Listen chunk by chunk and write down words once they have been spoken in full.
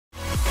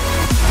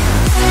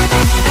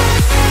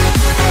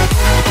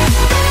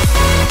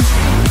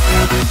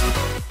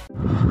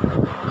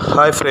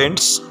Hi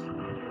friends,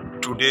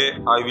 today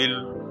I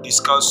will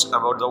discuss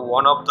about the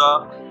one of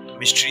the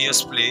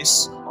mysterious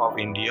place of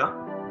India,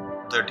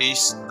 that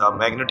is the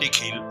Magnetic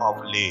Hill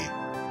of Leh,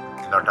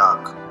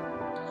 Ladakh.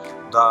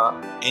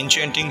 The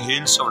enchanting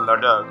hills of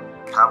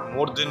Ladakh have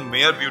more than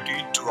mere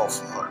beauty to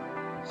offer.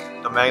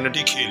 The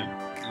Magnetic Hill,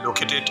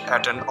 located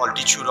at an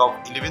altitude of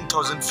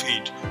 11,000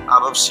 feet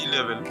above sea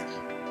level,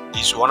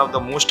 is one of the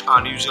most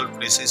unusual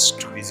places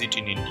to visit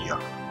in India.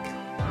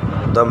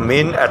 The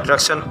main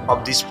attraction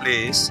of this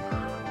place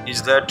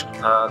is that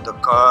the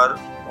car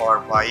or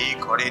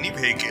bike or any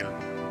vehicle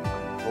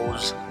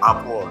goes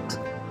upward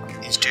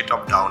instead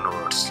of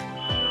downwards.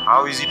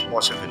 How is it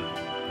possible?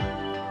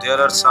 There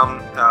are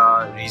some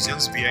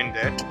reasons behind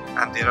that,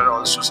 and there are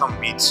also some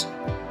myths.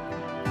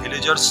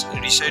 Villagers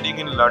residing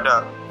in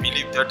Ladakh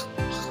believe that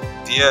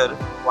there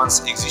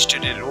once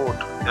existed a road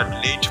that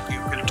led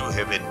people to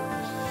heaven.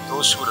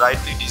 Those who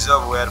rightly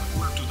deserve were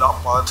pulled to the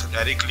path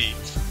directly,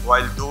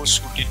 while those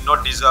who did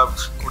not deserve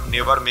could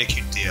never make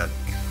it there.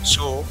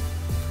 So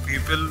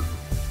people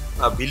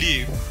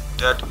believe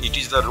that it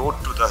is the road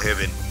to the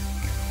heaven.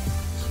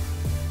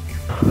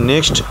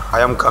 Next,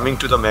 I am coming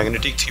to the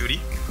magnetic theory,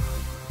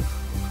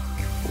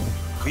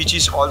 which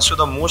is also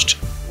the most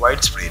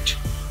widespread.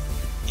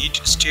 It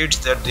states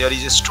that there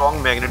is a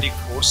strong magnetic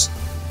force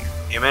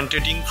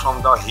emanating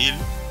from the hill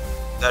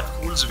that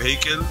pulls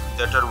vehicles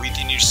that are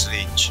within its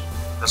range.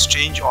 The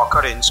strange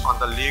occurrence on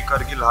the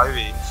Leh-Kargil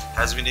Highway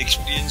has been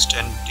experienced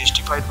and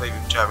testified by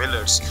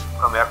travelers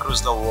from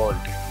across the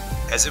world.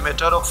 As a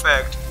matter of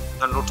fact,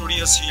 the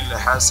notorious hill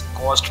has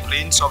caused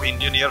planes of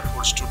Indian Air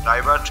Force to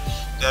divert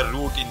their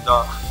route in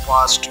the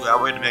past to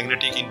avoid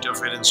magnetic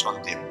interference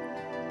on them.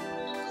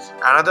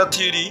 Another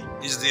theory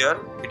is there,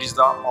 it is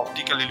the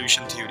optical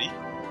illusion theory.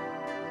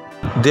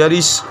 There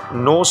is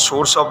no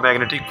source of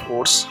magnetic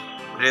force.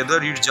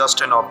 Rather, it's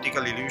just an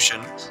optical illusion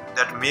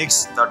that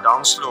makes the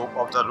downslope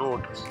of the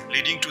road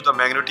leading to the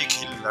magnetic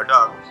hill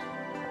Ladakh,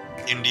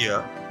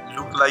 India,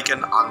 look like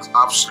an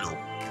upslope.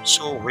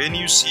 So when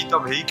you see the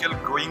vehicle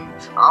going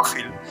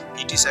uphill,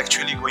 it is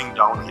actually going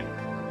downhill.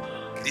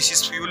 This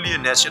is purely a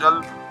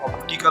natural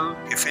optical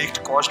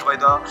effect caused by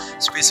the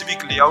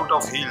specific layout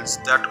of hills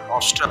that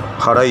obstruct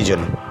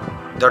horizon.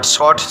 That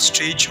short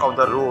stretch of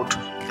the road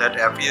that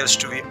appears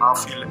to be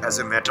uphill, as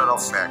a matter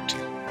of fact,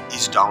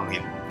 is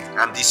downhill.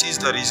 And this is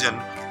the reason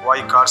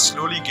why cars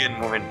slowly gain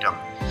momentum.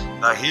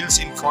 The hills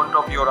in front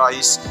of your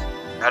eyes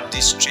at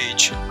this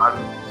stage are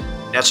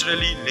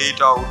naturally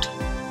laid out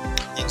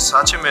in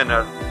such a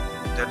manner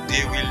that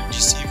they will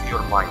deceive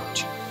your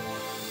mind.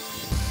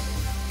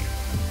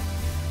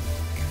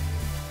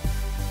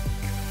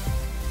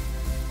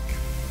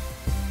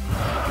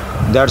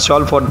 That's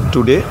all for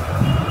today.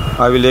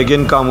 I will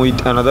again come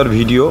with another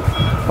video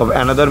of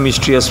another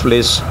mysterious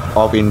place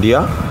of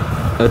India.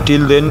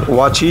 Till then,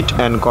 watch it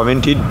and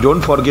comment it.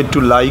 Don't forget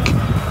to like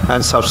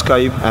and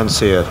subscribe and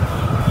share.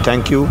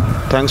 Thank you.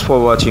 Thanks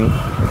for watching.